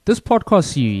This podcast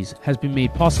series has been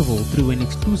made possible through an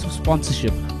exclusive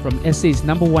sponsorship from SA's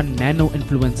 #1 nano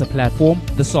influencer platform,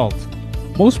 The Salt.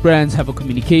 Most brands have a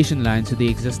communication line to their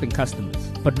existing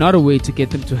customers, but not a way to get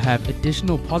them to have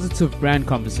additional positive brand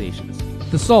conversations.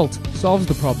 The Salt solves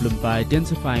the problem by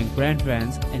identifying brand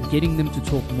fans and getting them to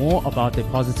talk more about their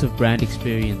positive brand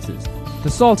experiences. The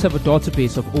Salt have a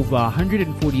database of over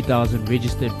 140,000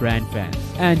 registered brand fans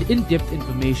and in-depth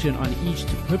information on each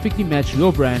to perfectly match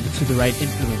your brand to the right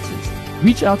influencers.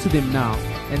 Reach out to them now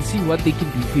and see what they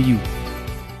can do for you.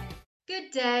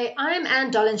 Good day, I'm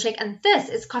Anne Dolenchik and this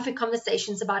is Coffee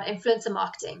Conversations about influencer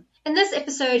marketing. In this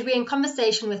episode, we're in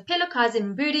conversation with Pelokazi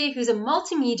Mbudi, who's a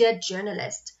multimedia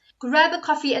journalist. Grab a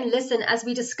coffee and listen as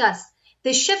we discuss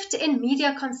the shift in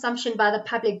media consumption by the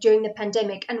public during the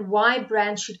pandemic and why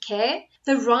brands should care,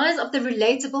 the rise of the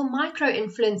relatable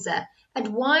micro-influencer, and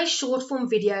why short-form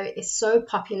video is so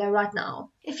popular right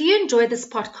now. If you enjoy this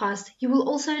podcast, you will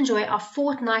also enjoy our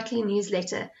fortnightly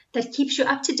newsletter that keeps you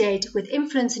up to date with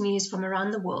influencer news from around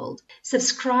the world.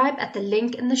 Subscribe at the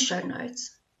link in the show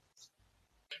notes.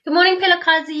 Good morning,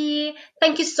 Pelokazi.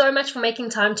 Thank you so much for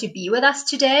making time to be with us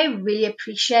today. Really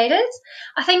appreciate it.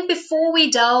 I think before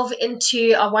we delve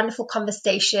into our wonderful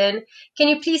conversation, can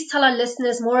you please tell our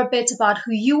listeners more a bit about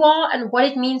who you are and what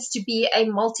it means to be a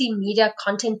multimedia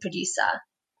content producer?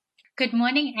 Good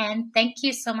morning, Anne. Thank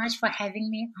you so much for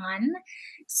having me on.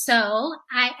 So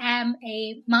I am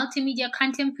a multimedia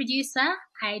content producer.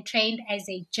 I trained as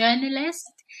a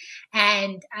journalist,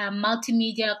 and a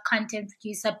multimedia content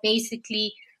producer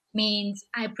basically means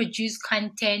I produce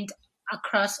content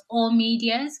across all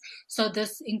medias. So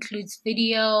this includes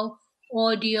video,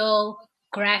 audio,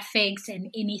 graphics, and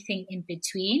anything in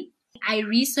between. I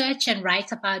research and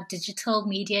write about digital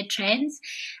media trends,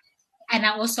 and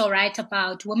I also write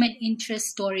about women interest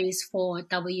stories for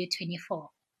W24.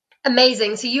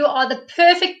 Amazing. So you are the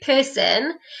perfect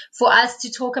person for us to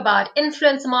talk about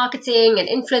influencer marketing and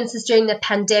influencers during the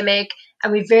pandemic,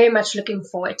 and we're very much looking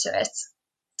forward to it.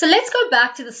 So let's go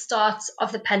back to the start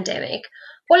of the pandemic.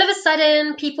 All of a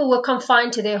sudden, people were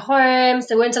confined to their homes,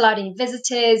 they weren't allowed any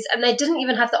visitors, and they didn't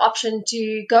even have the option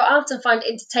to go out and find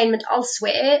entertainment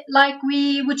elsewhere like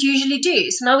we would usually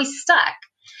do. So now we're stuck.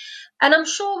 And I'm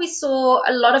sure we saw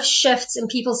a lot of shifts in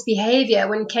people's behavior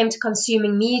when it came to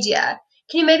consuming media.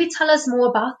 Can you maybe tell us more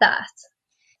about that?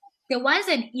 There was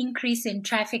an increase in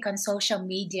traffic on social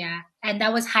media, and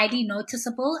that was highly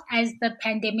noticeable as the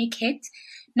pandemic hit.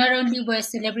 Not only were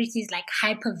celebrities like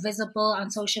hyper visible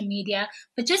on social media,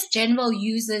 but just general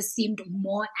users seemed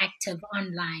more active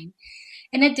online.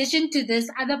 In addition to this,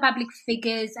 other public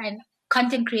figures and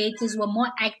content creators were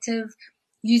more active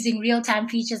using real-time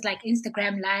features like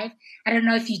Instagram Live. I don't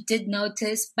know if you did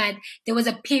notice, but there was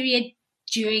a period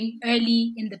during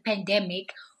early in the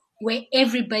pandemic where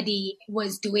everybody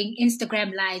was doing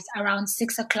Instagram Lives around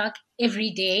 6 o'clock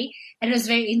every day. And it was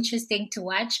very interesting to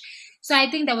watch. So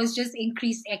I think there was just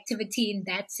increased activity in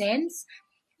that sense.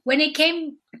 When it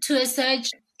came to a surge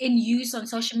in use on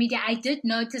social media, I did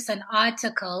notice an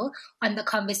article on The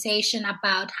Conversation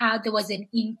about how there was an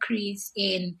increase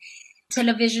in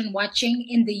television watching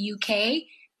in the UK.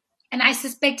 And I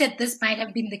suspected this might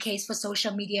have been the case for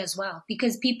social media as well,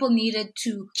 because people needed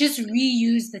to just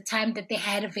reuse the time that they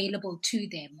had available to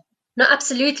them. No,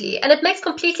 absolutely. And it makes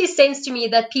completely sense to me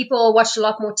that people watch a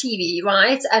lot more TV,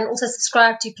 right? And also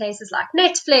subscribe to places like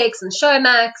Netflix and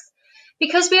Showmax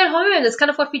because we're at home. That's kind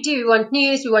of what we do. We want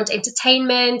news, we want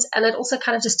entertainment, and it also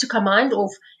kind of just took our mind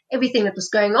off everything that was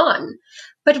going on.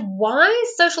 But why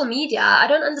social media? I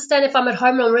don't understand. If I'm at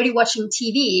home and I'm already watching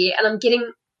TV and I'm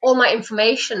getting all my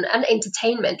information and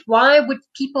entertainment, why would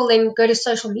people then go to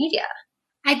social media?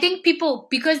 I think people,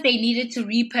 because they needed to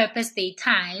repurpose their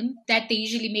time that they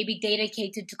usually maybe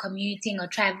dedicated to commuting or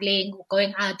traveling or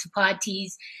going out to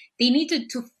parties, they needed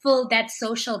to fill that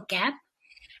social gap.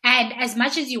 And as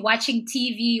much as you're watching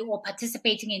TV or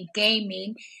participating in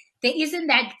gaming, there isn't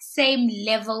that same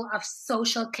level of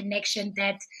social connection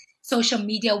that social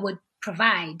media would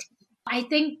provide. I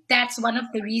think that's one of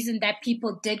the reasons that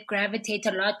people did gravitate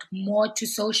a lot more to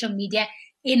social media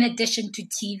in addition to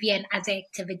TV and other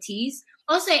activities.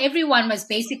 Also, everyone was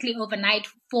basically overnight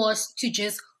forced to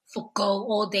just forgo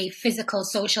all their physical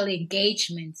social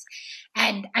engagements.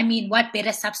 And I mean, what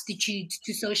better substitute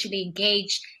to socially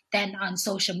engage than on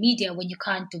social media when you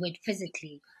can't do it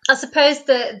physically? I suppose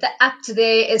the act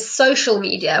there is social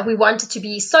media. We wanted to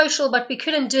be social, but we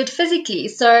couldn't do it physically.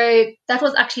 So that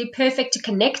was actually perfect to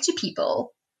connect to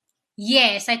people.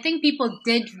 Yes, I think people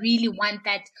did really want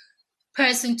that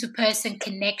person-to-person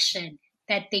connection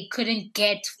that they couldn't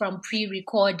get from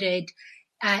pre-recorded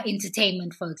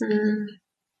entertainment, for example.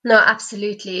 No,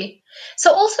 absolutely.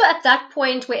 So also at that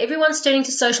point where everyone's turning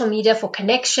to social media for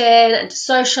connection and to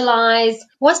socialize,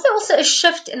 was there also a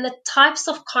shift in the types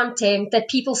of content that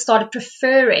people started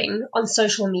preferring on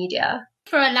social media?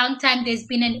 For a long time, there's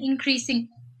been an increasing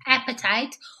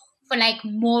appetite for like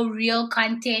more real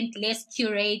content, less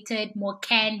curated, more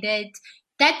candid.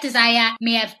 That desire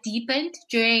may have deepened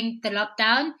during the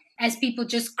lockdown as people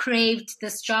just craved the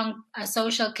strong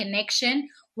social connection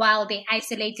while they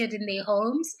isolated in their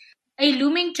homes. A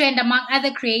looming trend among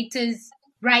other creators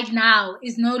right now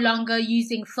is no longer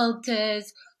using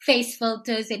filters, face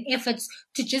filters, and efforts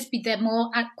to just be the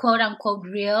more quote unquote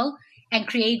real and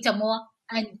create a more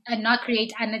and not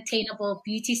create unattainable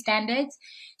beauty standards.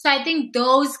 So I think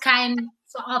those kinds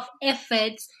of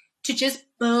efforts to just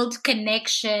build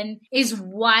connection is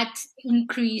what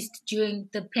increased during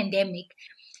the pandemic.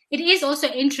 It is also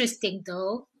interesting,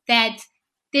 though, that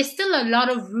there's still a lot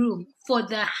of room for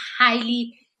the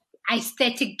highly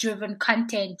aesthetic driven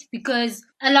content because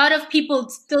a lot of people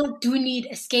still do need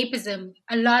escapism.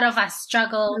 A lot of us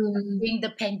struggle Mm. during the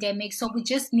pandemic. So we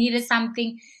just needed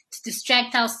something to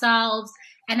distract ourselves.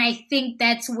 And I think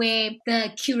that's where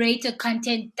the curated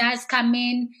content does come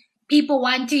in. People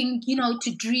wanting,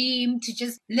 to dream, to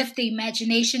just lift the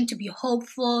imagination, to be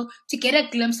hopeful, to get a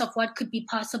glimpse of what could be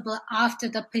possible after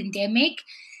the pandemic.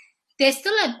 There's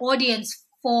still an audience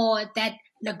for that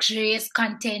luxurious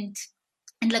content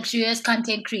and luxurious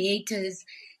content creators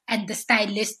and the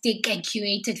stylistic and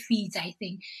curated feeds, I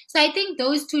think. So I think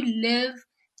those two live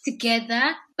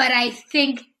together, but I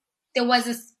think there was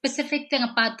a specific thing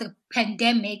about the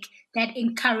pandemic that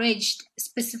encouraged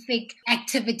specific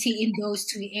activity in those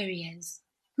two areas.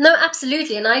 No,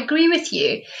 absolutely. And I agree with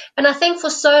you. And I think for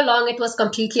so long it was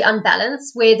completely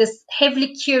unbalanced, where this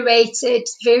heavily curated,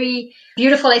 very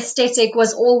beautiful aesthetic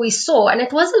was all we saw. And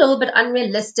it was a little bit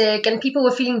unrealistic, and people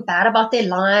were feeling bad about their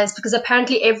lives because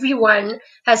apparently everyone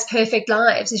has perfect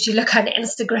lives as you look on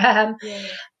Instagram. Yeah.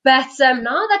 But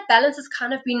now that balance has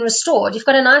kind of been restored. You've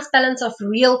got a nice balance of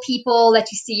real people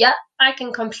that you see, yeah, I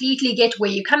can completely get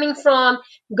where you're coming from,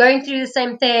 going through the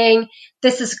same thing.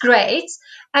 This is great.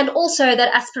 And also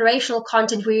that aspirational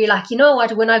content where you're like, you know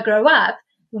what, when I grow up,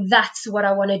 that's what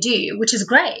I want to do, which is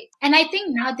great. And I think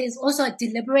now there's also a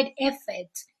deliberate effort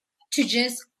to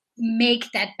just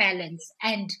make that balance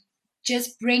and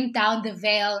just bring down the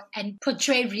veil and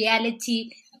portray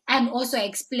reality and also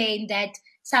explain that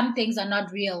some things are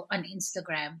not real on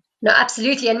Instagram. No,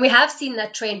 absolutely. And we have seen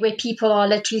that trend where people are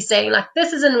literally saying, like,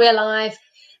 this is in real life.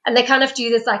 And they kind of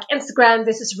do this like Instagram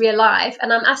versus real life.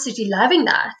 And I'm absolutely loving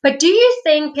that. But do you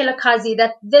think, Pelokazi,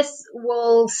 that this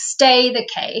will stay the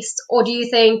case? Or do you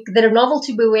think that a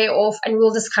novelty will wear off and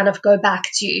we'll just kind of go back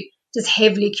to just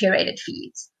heavily curated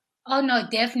feeds? Oh, no,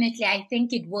 definitely. I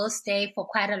think it will stay for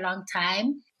quite a long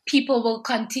time. People will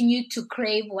continue to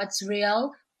crave what's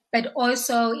real, but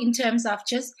also in terms of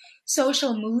just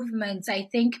social movements, I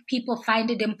think people find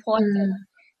it important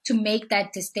to make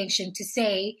that distinction, to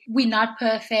say, we're not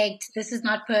perfect, this is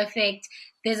not perfect.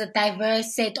 There's a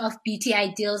diverse set of beauty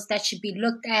ideals that should be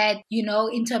looked at.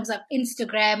 In terms of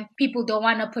Instagram, people don't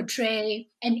want to portray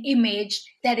an image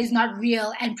that is not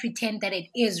real and pretend that it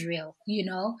is real.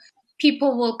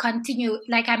 People will continue,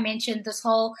 like I mentioned, this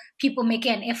whole people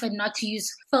making an effort not to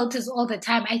use filters all the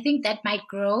time. I think that might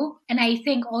grow. And I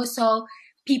think also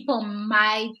people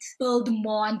might build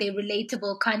more on their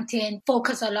relatable content,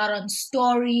 focus a lot on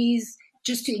stories,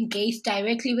 just to engage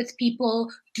directly with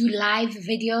people, do live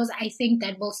videos. I think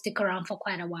that will stick around for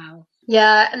quite a while.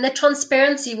 Yeah, and the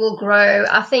transparency will grow.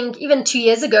 I think even 2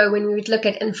 years ago when we would look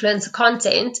at influencer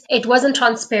content, it wasn't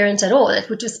transparent at all. It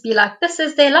would just be like, this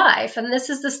is their life and this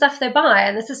is the stuff they buy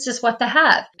and this is just what they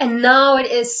have. And now it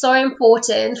is so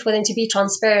important for them to be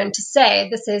transparent, to say,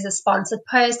 this is a sponsored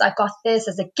post, I got this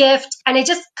as a gift. And it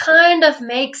just kind of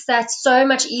makes that so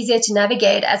much easier to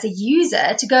navigate as a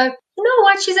user, to go, you know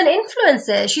what, she's an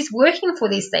influencer. She's working for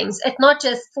these things. It's not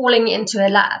just falling into her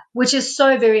lap, which is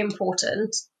so very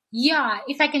important. Yeah,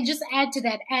 if I can just add to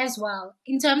that as well,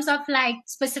 in terms of like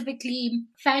specifically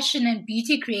fashion and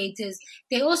beauty creators,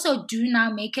 they also do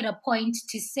now make it a point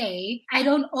to say, I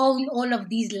don't own all of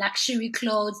these luxury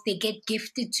clothes. They get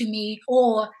gifted to me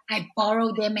or I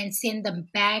borrow them and send them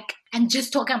back. And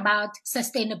just talking about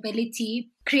sustainability,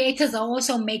 creators are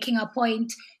also making a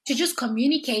point to just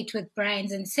communicate with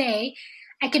brands and say,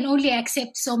 I can only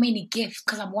accept so many gifts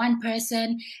because I'm one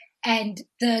person. And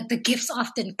the gifts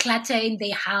often clutter in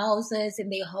their houses,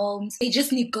 in their homes. They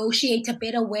just negotiate a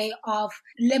better way of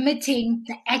limiting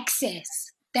the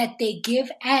access that they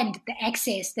give and the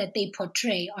access that they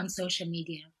portray on social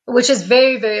media. which is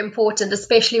very, very important,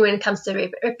 especially when it comes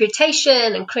to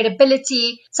reputation and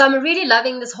credibility. So I'm really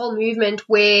loving this whole movement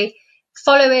where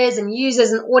followers and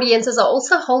users and audiences are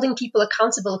also holding people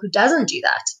accountable who doesn't do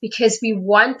that, because we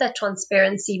want that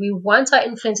transparency. We want our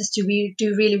influencers to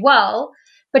do really well,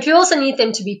 but we also need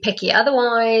them to be picky.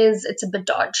 Otherwise, it's a bit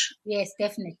dodge. Yes,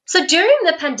 definitely. So during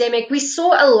the pandemic, we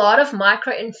saw a lot of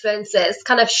micro influencers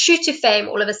kind of shoot to fame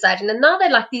all of a sudden. And now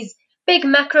they're like these big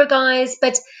macro guys,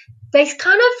 but they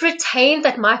kind of retained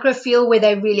that micro feel where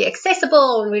they're really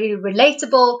accessible and really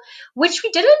relatable, which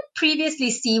we didn't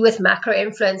previously see with macro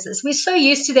influencers. We're so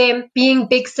used to them being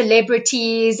big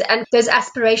celebrities and those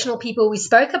aspirational people we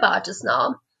spoke about just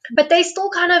now. But they still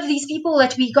kind of these people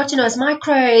that we got to know as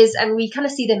micros, and we kind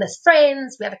of see them as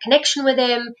friends. We have a connection with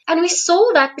them. And we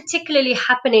saw that particularly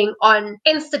happening on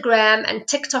Instagram and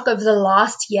TikTok over the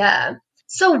last year.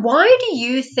 So why do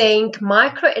you think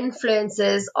micro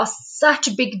influencers are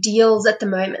such big deals at the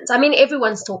moment? I mean,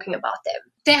 everyone's talking about them.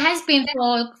 There has been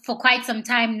for quite some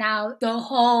time now the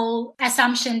whole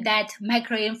assumption that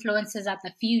micro influencers are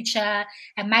the future,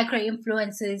 and micro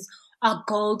influencers are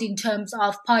gold in terms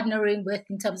of partnering with,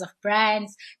 in terms of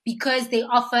brands, because they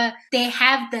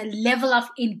have the level of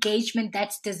engagement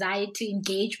that's desired to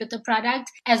engage with the product,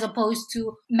 as opposed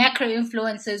to macro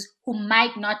influencers who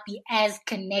might not be as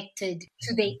connected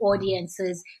to their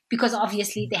audiences, because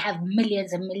obviously they have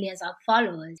millions and millions of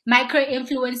followers. Micro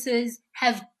influencers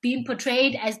have been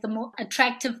portrayed as the more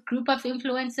attractive group of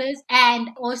influencers, and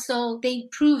also they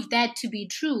prove that to be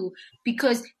true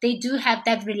because they do have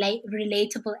that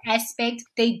relatable aspect.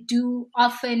 They do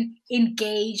often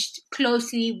engage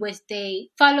closely with their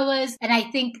followers, and I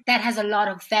think that has a lot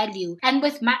of value. And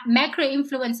with macro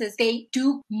influencers, they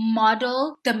do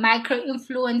model the micro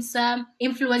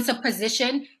influencer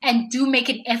position and do make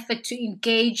an effort to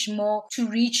engage more, to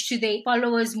reach to their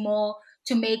followers more,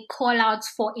 to make call outs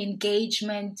for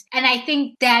engagement. And I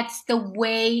think that's the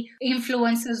way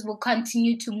influencers will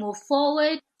continue to move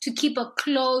forward, to keep a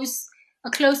close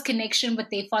connection with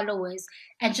their followers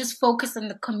and just focus on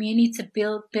the community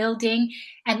building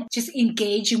and just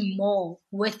engaging more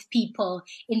with people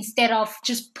instead of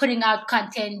just putting out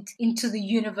content into the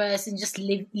universe and just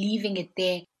leaving it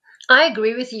there. I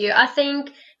agree with you. I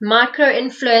think micro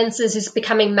influencers is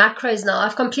becoming macros now.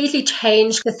 I've completely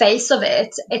changed the face of it.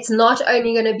 It's not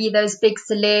only going to be those big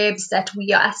celebs that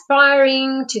we are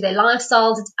aspiring to their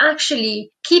lifestyles. It's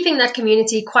actually keeping that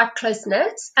community quite close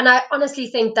knit. And I honestly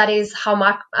think that is how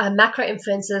macro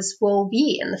influencers will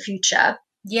be in the future.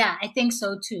 Yeah, I think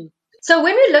so too. So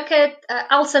when we look at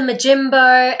Elsa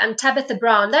Majimbo and Tabitha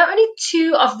Brown, they're only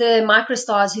two of the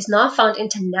microstars who's now found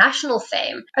international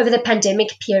fame over the pandemic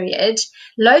period.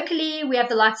 Locally, we have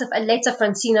the likes of Aletta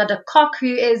Francina de Kock,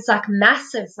 who is like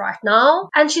massive right now,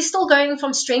 and she's still going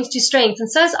from strength to strength,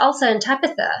 and so is Elsa and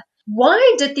Tabitha.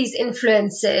 Why did these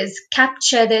influencers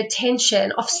capture the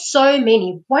attention of so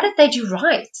many? What did they do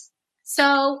right?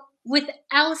 So with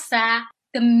Elsa,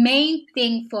 the main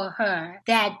thing for her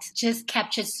that just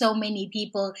captured so many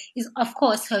people is, of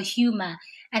course, her humor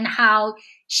and how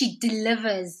she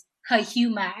delivers her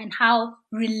humor and how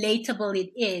relatable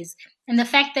it is. And the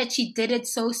fact that she did it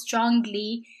so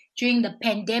strongly during the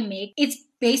pandemic, it's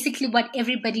basically what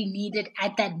everybody needed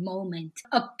at that moment.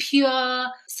 A pure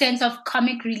sense of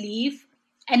comic relief.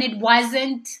 And it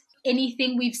wasn't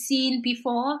anything we've seen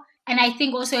before. And I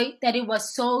think also that it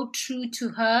was so true to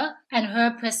her and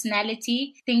her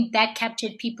personality. I think that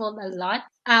captured people a lot.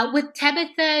 With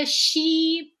Tabitha,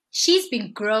 she's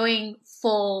been growing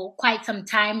for quite some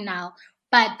time now,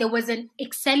 but there was an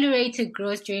accelerated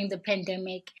growth during the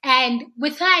pandemic. And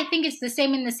with her, I think it's the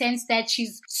same in the sense that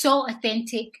she's so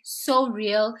authentic, so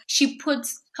real. She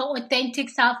puts her authentic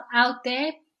self out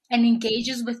there and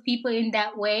engages with people in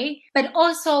that way. But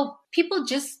also, people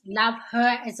just love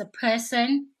her as a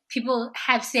person. People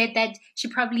have said that she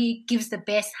probably gives the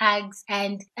best hugs,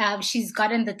 and she's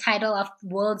gotten the title of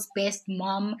world's best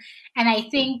mom. And I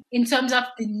think in terms of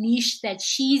the niche that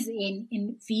she's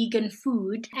in vegan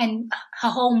food and her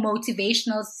whole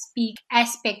motivational speak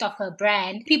aspect of her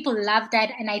brand, people love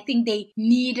that. And I think they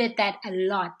needed that a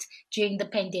lot during the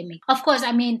pandemic. Of course,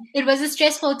 I mean, it was a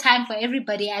stressful time for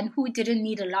everybody, and who didn't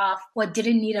need a laugh or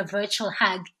didn't need a virtual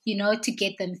hug, to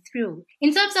get them through.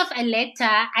 In terms of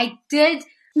Aletta, I did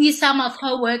see some of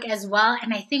her work as well.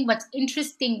 And I think what's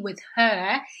interesting with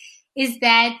her is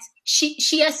that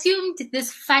she assumed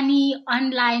this funny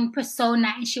online persona,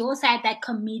 and she also had that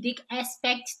comedic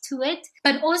aspect to it.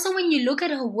 But also when you look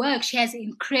at her work, she has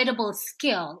incredible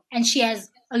skill, and she has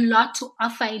a lot to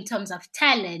offer in terms of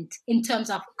talent, in terms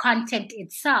of content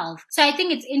itself. So I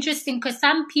think it's interesting because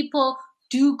some people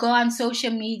do go on social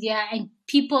media and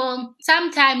people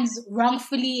sometimes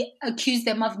wrongfully accuse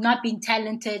them of not being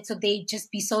talented, so they just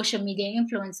be social media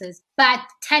influencers. But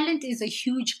talent is a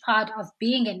huge part of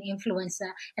being an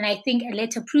influencer. And I think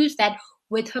Aletta proves that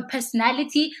with her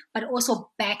personality, but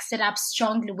also backs it up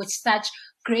strongly with such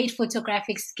great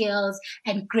photographic skills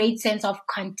and great sense of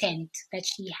content that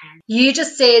she has. You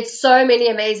just said so many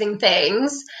amazing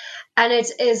things. And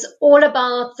it is all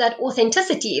about that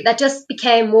authenticity that just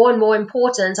became more and more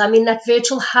important. I mean, that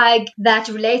virtual hug, that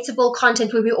relatable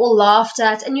content where we all laughed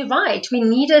at. And you're right, we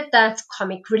needed that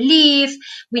comic relief.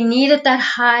 We needed that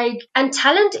hug. And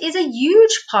talent is a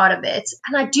huge part of it.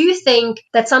 And I do think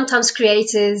that sometimes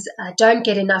creators don't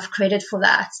get enough credit for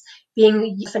that.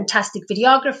 Being fantastic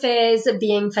videographers,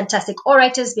 being fantastic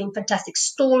orators, being fantastic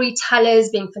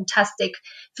storytellers, being fantastic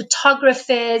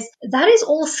photographers. That is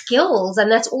all skills and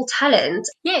that's all talent.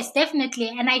 Yes, definitely.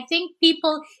 And I think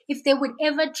people, if they would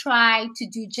ever try to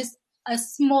do just a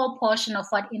small portion of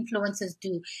what influencers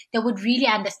do, they would really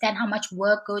understand how much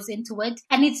work goes into it.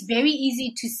 And it's very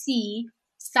easy to see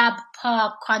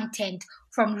subpar content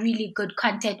from really good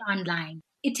content online.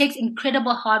 It takes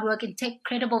incredible hard work, it takes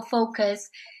incredible focus,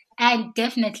 and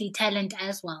definitely talent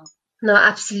as well. No,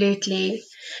 absolutely.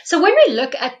 So when we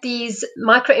look at these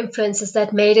micro influencers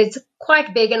that made it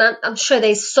quite big, and I'm sure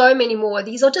there's so many more,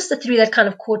 these are just the three that kind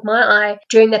of caught my eye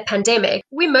during the pandemic.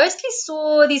 We mostly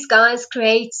saw these guys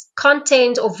create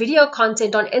content or video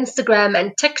content on Instagram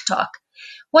and TikTok.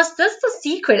 Was this the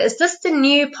secret? Is this the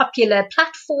new popular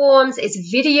platforms? Is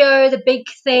video the big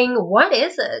thing? What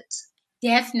is it?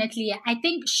 Definitely. I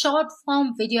think short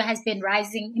form video has been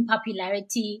rising in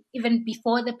popularity even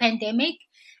before the pandemic.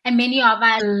 And many of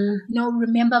us,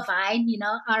 remember Vine,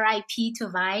 RIP to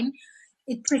Vine.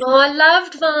 I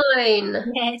loved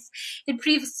Vine. Yes, it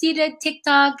preceded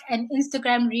TikTok and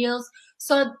Instagram Reels.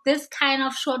 So this kind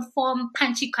of short form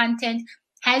punchy content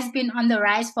has been on the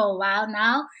rise for a while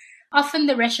now. Often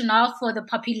the rationale for the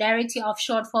popularity of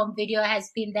short form video has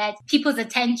been that people's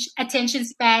attention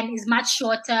span is much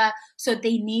shorter, so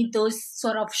they need those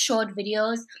sort of short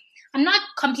videos. I'm not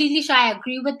completely sure I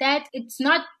agree with that. It's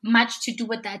not much to do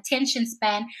with the attention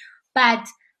span, but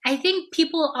I think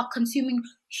people are consuming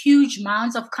huge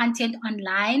amounts of content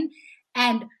online,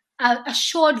 and a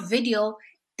short video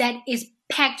that is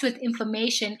packed with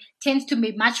information tends to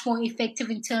be much more effective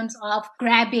in terms of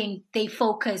grabbing their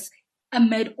focus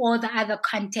amid all the other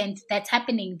content that's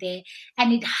happening there.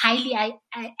 And it highly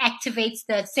activates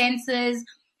the senses.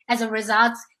 As a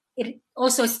result, it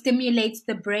also stimulates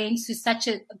the brain to such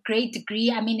a great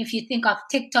degree. I mean, if you think of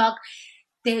TikTok,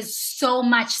 there's so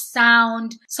much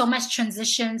sound, so much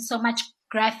transition, so much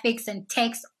graphics and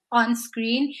text on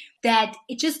screen that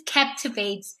it just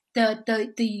captivates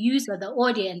the user, the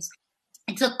audience.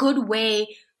 It's a good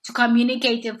way to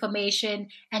communicate information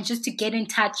and just to get in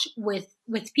touch with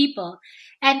people.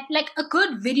 And like a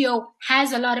good video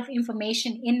has a lot of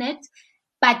information in it,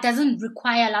 but doesn't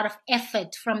require a lot of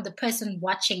effort from the person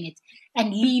watching it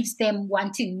and leaves them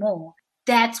wanting more.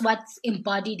 That's what's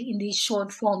embodied in these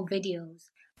short form videos.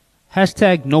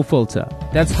 Hashtag no filter.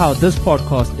 That's how this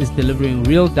podcast is delivering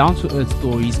real down-to-earth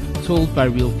stories told by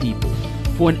real people.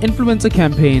 For an influencer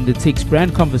campaign that takes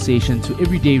brand conversation to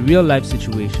everyday real-life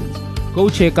situations, go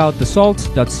check out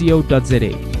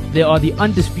thesalt.co.za. They are the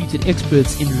undisputed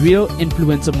experts in real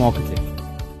influencer marketing.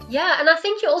 Yeah, and I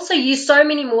think you also use so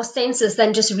many more senses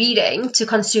than just reading to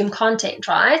consume content,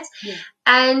 right? Yeah.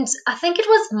 And I think it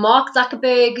was Mark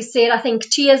Zuckerberg who said, I think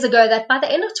 2 years ago, that by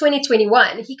the end of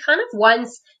 2021, he kind of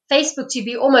wants Facebook to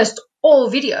be almost all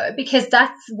video because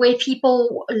that's where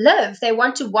people live. They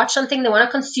want to watch something, they want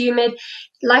to consume it.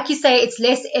 Like you say, it's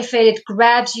less effort, it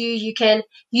grabs you, you can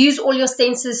use all your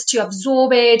senses to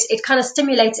absorb it, it kind of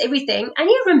stimulates everything, and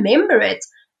you remember it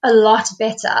a lot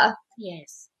better.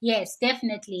 Yes,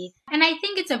 definitely. And I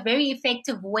think it's a very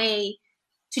effective way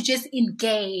to just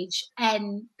engage.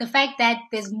 And the fact that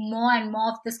there's more and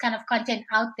more of this kind of content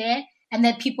out there and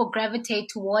that people gravitate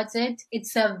towards it,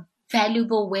 it's a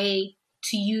valuable way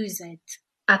to use it.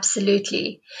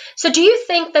 Absolutely. So do you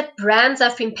think that brands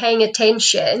have been paying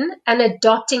attention and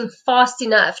adopting fast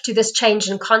enough to this change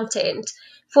in content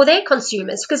for their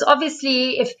consumers? Because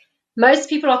obviously, if most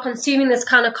people are consuming this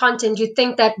kind of content, you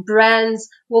think that brands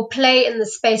will play in the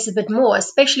space a bit more,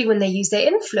 especially when they use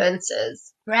their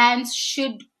influencers. Brands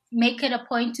should make it a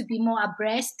point to be more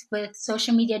abreast with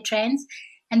social media trends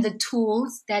and the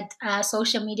tools that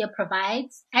social media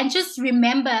provides. And just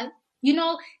remember,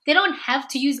 they don't have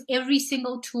to use every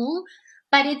single tool,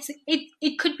 but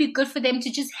it could be good for them to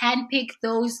just handpick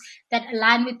those that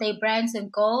align with their brands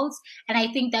and goals. And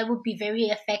I think that would be very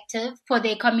effective for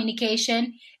their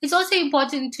communication. It's also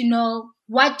important to know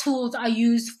what tools are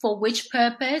used for which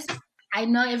purpose. I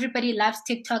know everybody loves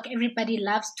TikTok, everybody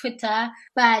loves Twitter,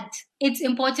 but it's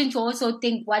important to also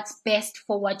think what's best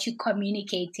for what you're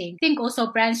communicating. I think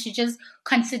also brands should just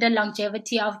consider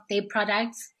longevity of their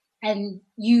products and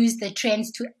use the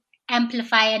trends to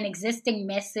amplify an existing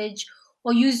message,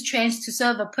 or use trends to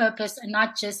serve a purpose and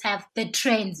not just have the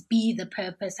trends be the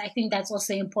purpose. I think that's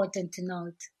also important to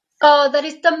note. Oh, that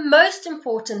is the most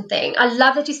important thing. I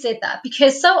love that you said that,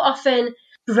 because so often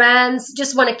brands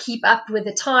just want to keep up with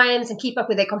the times and keep up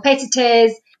with their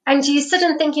competitors. And you sit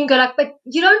and think and go like, but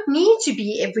you don't need to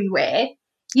be everywhere.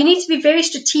 You need to be very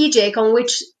strategic on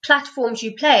which platforms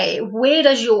you play. Where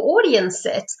does your audience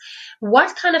sit?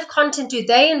 What kind of content do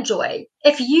they enjoy?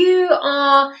 If you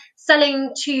are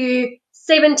selling to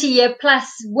 70-year plus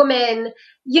women,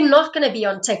 you're not going to be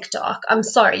on TikTok. I'm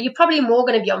sorry. You're probably more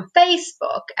going to be on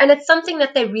Facebook. And it's something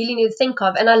that they really need to think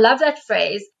of. And I love that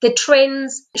phrase. The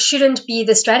trends shouldn't be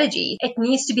the strategy. It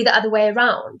needs to be the other way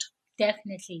around.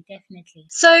 Definitely, definitely.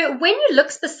 So when you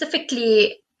look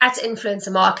specifically at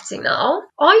influencer marketing now,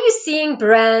 are you seeing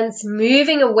brands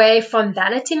moving away from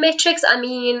vanity metrics? I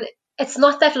mean, it's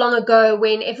not that long ago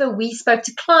whenever we spoke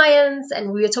to clients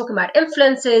and we were talking about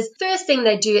influencers, first thing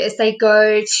they do is they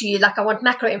go to, like, I want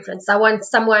macro influence. I want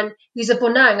someone who's a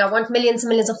Bonang. I want millions and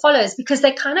millions of followers, because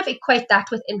they kind of equate that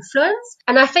with influence.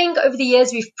 And I think over the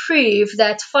years we've proved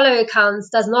that follow accounts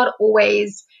does not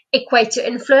always equate to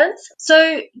influence.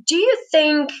 So do you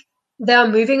think they are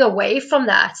moving away from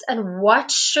that? And what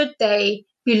should they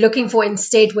be looking for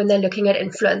instead when they're looking at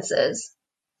influencers?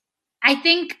 I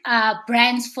think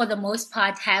brands, for the most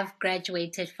part, have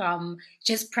graduated from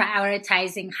just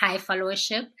prioritizing high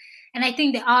followership. And I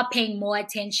think they are paying more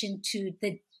attention to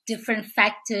the different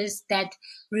factors that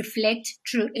reflect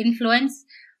true influence.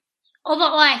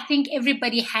 Overall, I think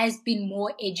everybody has been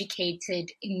more educated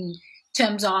in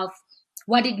terms of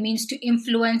what it means to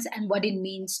influence and what it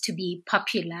means to be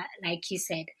popular, like you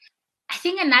said. I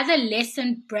think another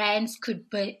lesson brands could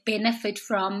benefit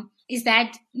from is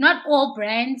that not all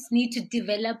brands need to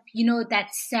develop, that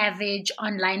savage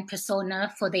online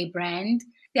persona for their brand.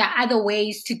 There are other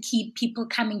ways to keep people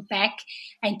coming back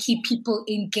and keep people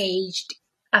engaged.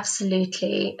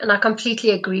 Absolutely. And I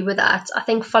completely agree with that. I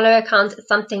think follow accounts is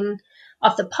something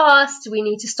of the past. We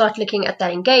need to start looking at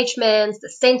their engagements, the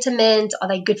sentiment. Are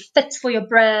they good fits for your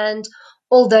brand?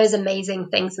 All those amazing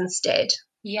things instead.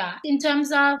 Yeah. In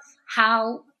terms of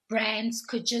how brands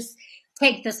could just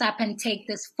take this up and take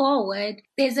this forward,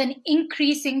 there's an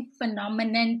increasing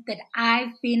phenomenon that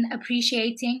I've been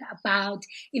appreciating about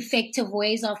effective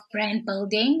ways of brand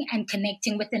building and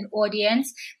connecting with an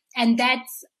audience. And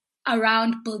that's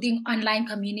around building online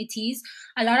communities.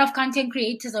 A lot of content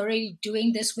creators are already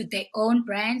doing this with their own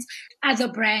brands. Other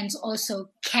brands also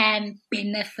can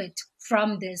benefit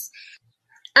from this.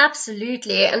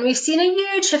 Absolutely. And we've seen a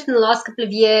huge shift in the last couple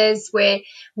of years where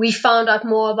we found out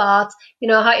more about,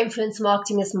 how influence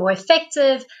marketing is more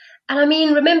effective. And I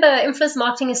mean, remember, influence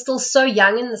marketing is still so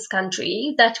young in this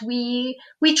country that we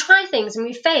try things and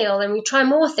we fail and we try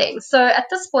more things. So at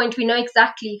this point, we know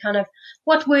exactly kind of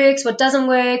what works, what doesn't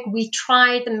work. We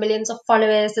tried the millions of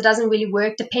followers. It doesn't really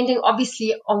work, depending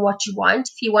obviously on what you want.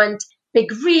 If you want big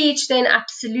reach, then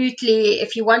absolutely.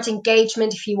 If you want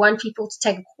engagement, if you want people to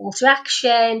take a call to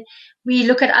action, we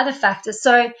look at other factors.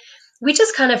 So we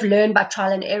just kind of learn by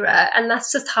trial and error, and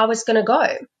that's just how it's going to go.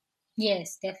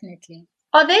 Yes, definitely.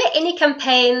 Are there any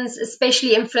campaigns,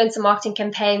 especially influencer marketing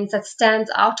campaigns, that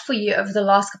stands out for you over the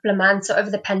last couple of months or over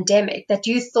the pandemic that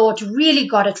you thought really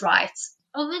got it right?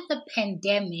 Over the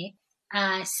pandemic,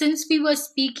 since we were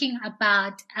speaking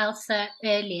about Elsa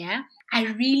earlier, I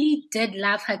really did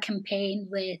love her campaign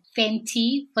with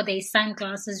Fenty for their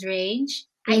sunglasses range.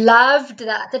 I loved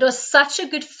that. It was such a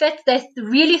good fit. They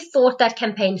really thought that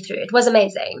campaign through. It was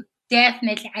amazing.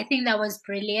 Definitely. I think that was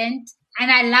brilliant.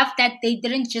 And I love that they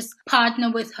didn't just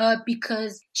partner with her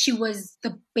because she was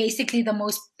basically the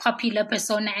most popular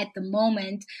persona at the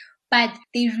moment, but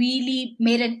they really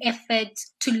made an effort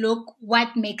to look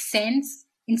what makes sense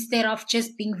instead of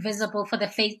just being visible for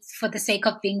the sake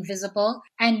of being visible.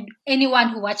 And anyone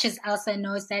who watches Elsa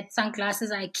knows that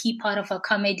sunglasses are a key part of her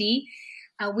comedy,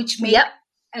 which made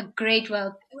a great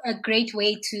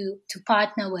way to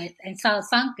partner with and sell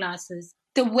sunglasses.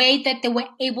 The way that they were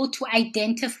able to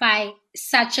identify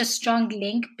such a strong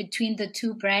link between the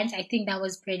two brands, I think that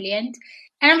was brilliant.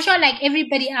 And I'm sure, like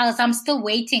everybody else, I'm still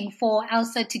waiting for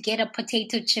Elsa to get a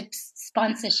potato chips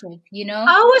sponsorship,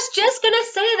 I was just going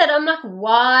to say that. I'm like,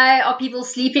 why are people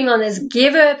sleeping on this?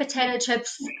 Give her a potato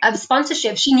chips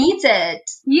sponsorship. She needs it.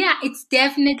 Yeah, it's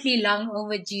definitely long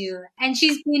overdue. And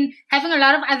she's been having a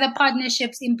lot of other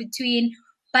partnerships in between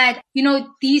But, you know,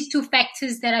 these two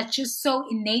factors that are just so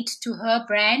innate to her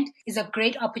brand is a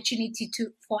great opportunity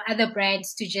for other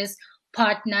brands to just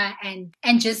partner and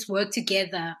just work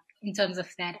together in terms of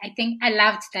that. I think I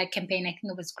loved that campaign. I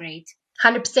think it was great.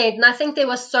 100%. And I think there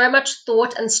was so much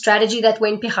thought and strategy that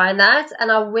went behind that.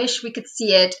 And I wish we could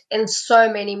see it in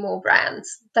so many more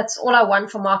brands. That's all I want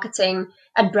for marketing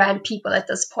and brand people at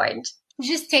this point.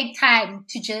 Just take time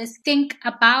to just think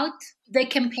about the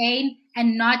campaign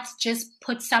and not just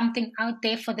put something out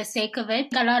there for the sake of it.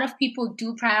 A lot of people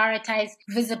do prioritize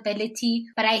visibility,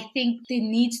 but I think there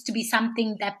needs to be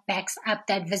something that backs up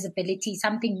that visibility,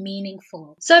 something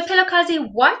meaningful. So, Pelokazi,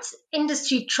 what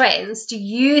industry trends do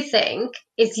you think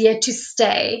is here to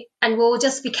stay and will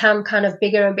just become kind of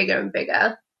bigger and bigger and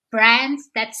bigger? Brands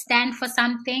that stand for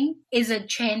something is a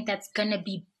trend that's going to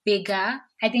be bigger.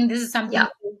 I think this is something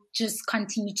we'll just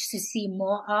continue to see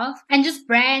more of. And just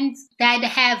brands that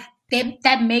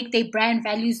that make their brand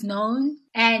values known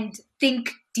and think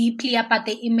deeply about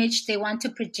the image they want to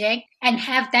project and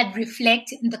have that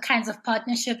reflect in the kinds of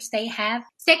partnerships they have.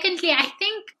 Secondly, I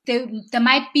think there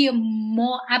might be a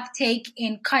more uptake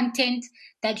in content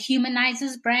that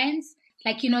humanizes brands.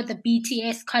 Like, you know, the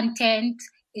BTS content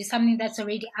is something that's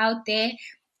already out there.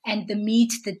 And the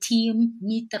meet the team,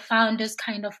 meet the founders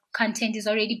kind of content is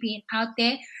already being out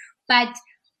there. But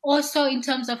also in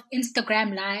terms of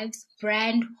Instagram lives,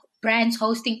 brands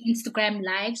hosting Instagram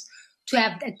lives to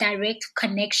have a direct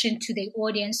connection to their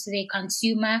audience, to their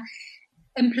consumer,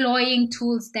 employing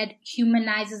tools that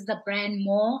humanizes the brand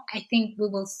more. I think we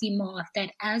will see more of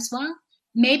that as well.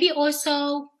 Maybe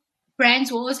also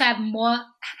brands will also have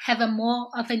a more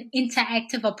of an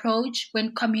interactive approach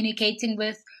when communicating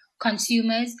with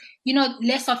consumers, you know,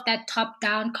 less of that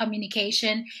top-down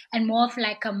communication and more of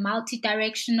like a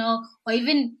multi-directional or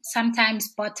even sometimes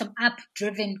bottom-up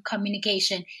driven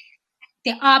communication.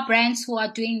 There are brands who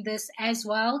are doing this as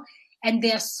well, and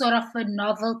they're sort of a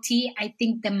novelty. I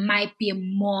think there might be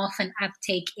more of an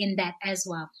uptake in that as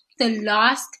well. The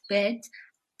last bit,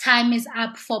 time is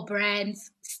up for brands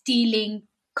stealing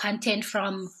content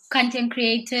from content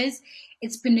creators.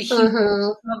 It's been a huge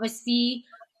controversy.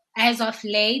 As of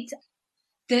late,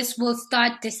 this will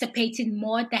start dissipating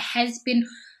more. There has been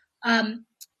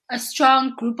a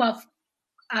strong group of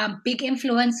big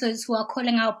influencers who are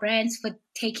calling out brands for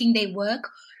taking their work,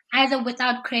 either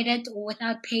without credit or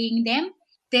without paying them.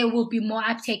 There will be more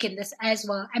uptake in this as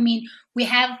well. I mean,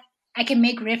 I can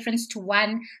make reference to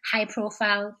one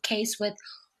high-profile case with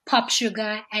Pop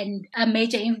Sugar and a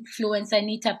major influencer,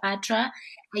 Anita Batra.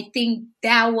 I think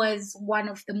that was one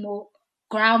of the more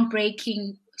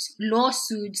groundbreaking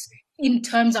lawsuits in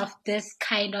terms of this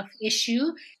kind of issue.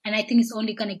 And I think it's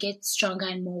only going to get stronger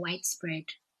and more widespread.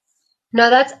 No,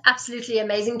 that's absolutely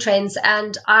amazing trends.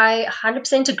 And I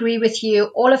 100% agree with you.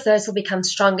 All of those will become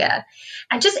stronger.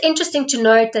 And just interesting to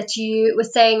note that you were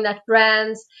saying that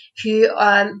brands who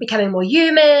are becoming more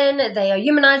human, they are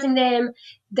humanizing them.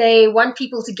 They want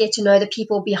people to get to know the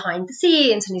people behind the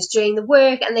scenes and who's doing the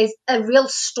work. And there's a real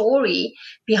story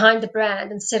behind the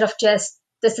brand instead of just,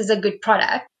 this is a good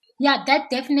product. Yeah, that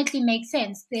definitely makes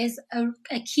sense. There's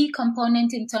a key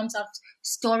component in terms of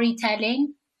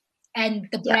storytelling and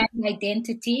the brand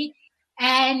identity.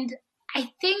 And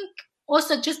I think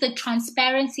also just the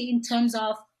transparency in terms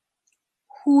of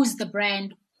who's the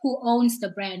brand, who owns the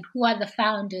brand, who are the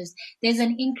founders. There's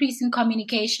an increase in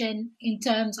communication in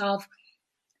terms of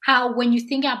how when you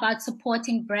think about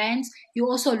supporting brands, you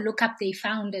also look up their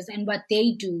founders and what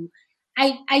they do.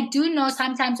 I do know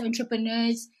sometimes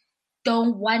entrepreneurs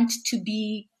don't want to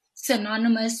be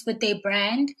synonymous with their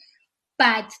brand,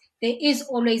 but there is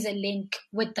always a link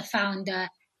with the founder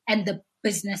and the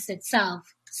business itself.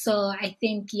 So I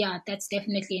think, that's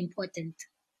definitely important.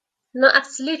 No,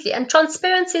 absolutely. And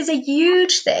transparency is a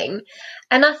huge thing.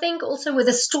 And I think also with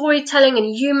the storytelling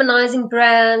and humanizing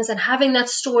brands and having that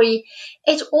story,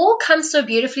 it all comes so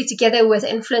beautifully together with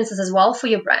influencers as well for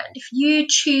your brand. If you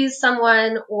choose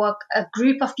someone or a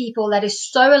group of people that is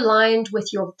so aligned with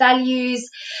your values,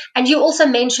 and you also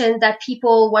mentioned that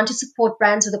people want to support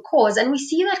brands with a cause, and we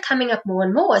see that coming up more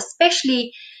and more,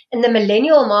 especially in the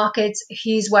millennial market,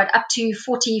 who's up to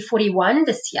 40, 41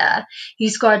 this year,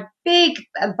 who's got big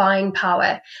buying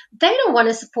power. They don't want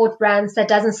to support brands that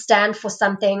doesn't stand for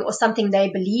something or something they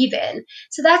believe in.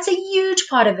 So that's a huge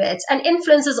part of it. And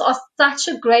influencers are such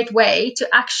a great way to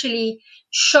actually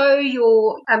show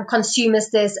your consumers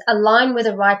this, align with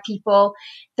the right people.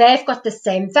 They've got the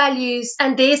same values.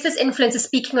 And there's this influencer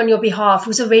speaking on your behalf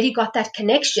who's already got that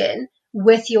connection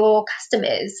with your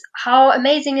customers. How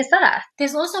amazing is that?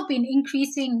 There's also been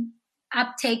increasing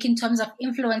uptake in terms of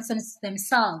influencers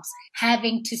themselves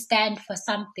having to stand for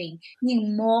something,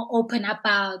 being more open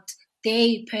about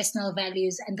their personal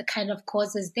values and the kind of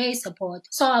causes they support.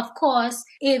 So, of course,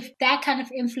 if that kind of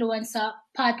influencer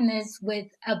partners with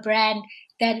a brand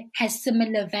that has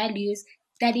similar values,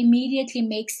 that immediately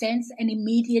makes sense and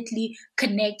immediately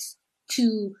connects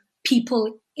to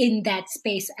people in that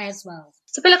space as well.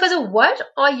 So, Pelakazi, what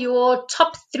are your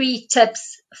top 3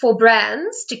 tips for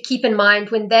brands to keep in mind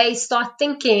when they start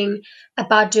thinking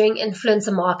about doing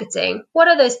influencer marketing? What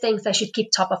are those things they should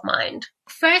keep top of mind?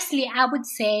 Firstly, I would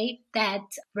say that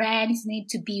brands need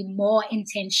to be more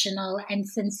intentional and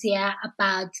sincere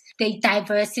about the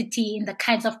diversity in the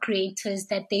kinds of creators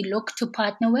that they look to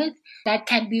partner with. That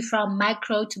can be from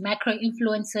micro to macro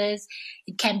influencers.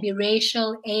 It can be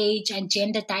racial, age, and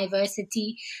gender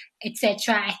diversity,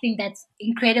 etc. I think that's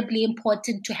incredibly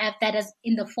important to have that as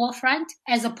in the forefront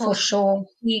as opposed to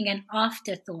being an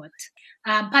afterthought,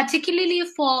 particularly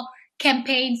for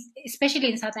campaigns,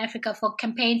 especially in South Africa, for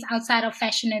campaigns outside of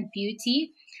fashion and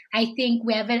beauty. I think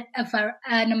we have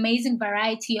an amazing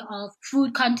variety of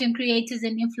food content creators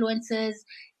and influencers,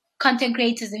 content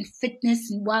creators in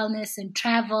fitness and wellness and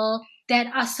travel that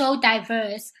are so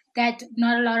diverse that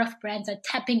not a lot of brands are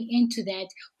tapping into that.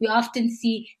 We often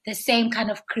see the same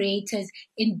kind of creators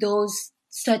in those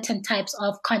certain types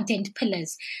of content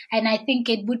pillars. And I think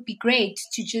it would be great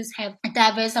to just have a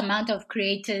diverse amount of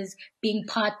creators being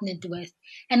partnered with.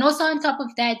 And also on top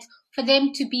of that, for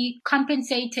them to be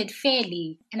compensated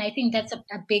fairly. And I think that's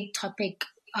a big topic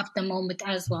of the moment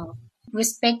as well.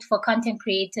 Respect for content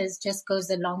creators just goes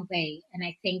a long way. And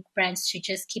I think brands should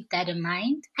just keep that in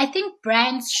mind. I think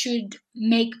brands should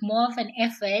make more of an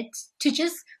effort to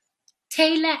just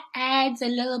tailor ads a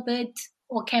little bit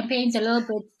or campaigns a little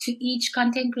bit to each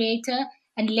content creator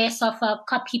and less of a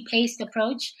copy-paste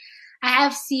approach. I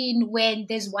have seen when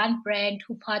there's one brand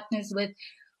who partners with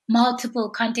multiple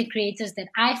content creators that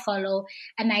I follow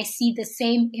and I see the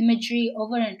same imagery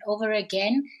over and over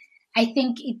again, I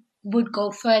think it would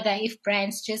go further if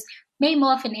brands just made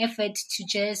more of an effort to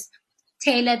just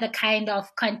tailor the kind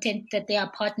of content that they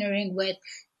are partnering with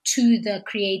to the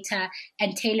creator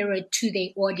and tailor it to their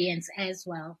audience as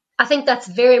well. I think that's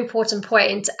a very important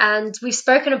point, and we've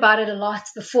spoken about it a lot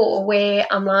before, where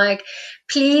I'm like,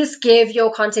 please give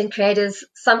your content creators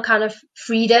some kind of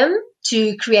freedom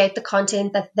to create the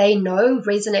content that they know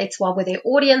resonates well with their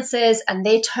audiences and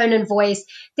their tone and voice.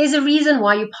 There's a reason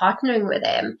why you're partnering with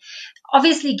them.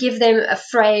 Obviously, give them a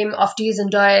frame of do's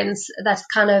and don'ts that's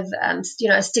kind of,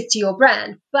 stick to your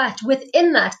brand. But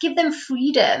within that, give them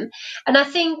freedom. And I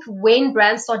think when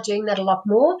brands start doing that a lot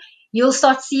more, you'll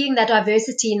start seeing that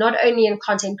diversity not only in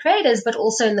content creators, but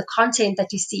also in the content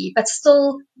that you see, but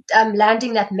still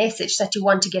landing that message that you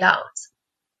want to get out.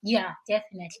 Yeah,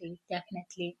 definitely.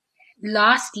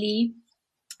 Lastly,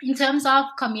 in terms of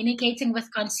communicating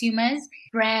with consumers,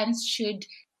 brands should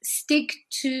stick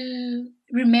to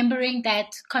remembering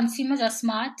that consumers are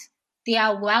smart, they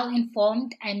are well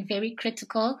informed and very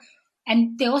critical,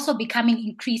 and they're also becoming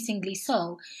increasingly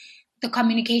so. The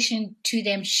communication to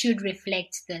them should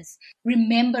reflect this,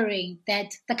 remembering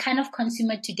that the kind of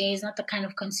consumer today is not the kind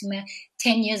of consumer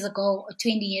 10 years ago or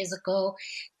 20 years ago.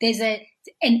 There's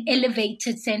an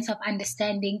elevated sense of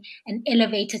understanding, an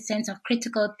elevated sense of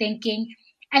critical thinking.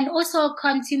 And also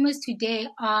consumers today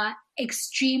are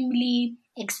extremely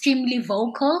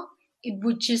vocal. It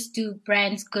would just do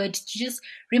brands good to just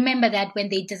remember that when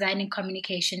they're designing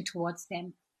communication towards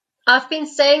them. I've been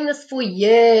saying this for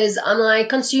years. I'm like,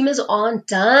 consumers aren't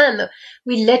dumb.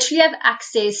 We literally have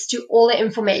access to all the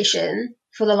information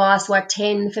for the last,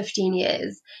 10, 15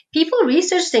 years. People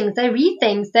research things, they read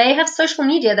things, they have social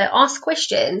media, they ask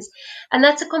questions. And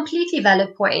that's a completely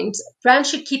valid point. Brands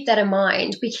should keep that in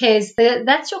mind because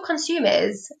that's your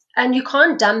consumers. And you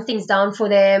can't dumb things down for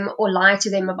them or lie to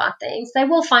them about things. They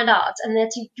will find out, and that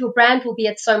your brand will be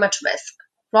at so much risk.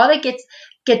 Rather get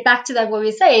back to that what we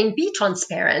were saying, be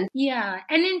transparent. Yeah.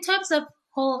 And in terms of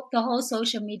the whole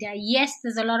social media, yes,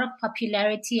 there's a lot of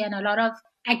popularity and a lot of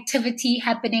activity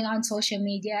happening on social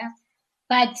media,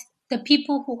 but the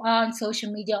people who are on social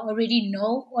media already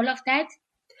know all of that.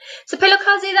 So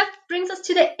Pelakazi, that brings us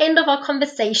to the end of our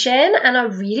conversation, and I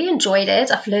really enjoyed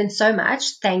it. I've learned so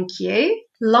much. Thank you.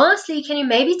 Lastly, can you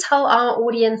maybe tell our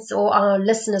audience, or our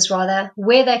listeners rather,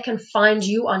 where they can find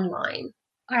you online?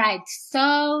 All right.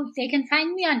 So they can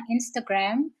find me on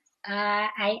Instagram.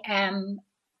 I am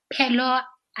Pelo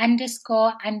 ___M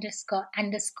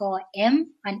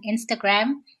on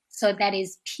Instagram. So that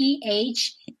is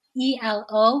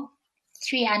PHELO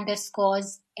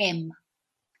 3__M.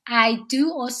 I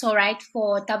do also write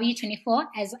for W24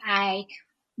 as I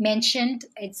mentioned,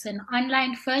 it's an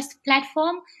online first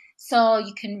platform, so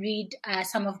you can read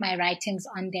some of my writings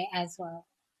on there as well.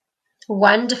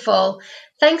 Wonderful.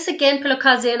 Thanks again,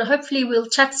 Philokazi, and hopefully we'll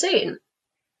chat soon.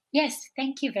 Yes,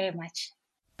 thank you very much.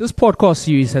 This podcast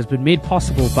series has been made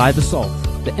possible by The Salt,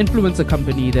 the influencer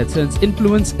company that turns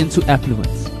influence into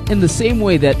affluence. In the same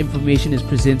way that information is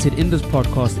presented in this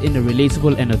podcast in a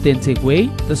relatable and authentic way,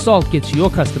 The Salt gets your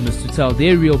customers to tell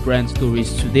their real brand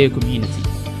stories to their community.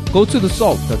 Go to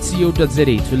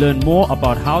thesalt.co.za to learn more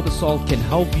about how The Salt can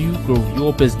help you grow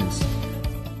your business.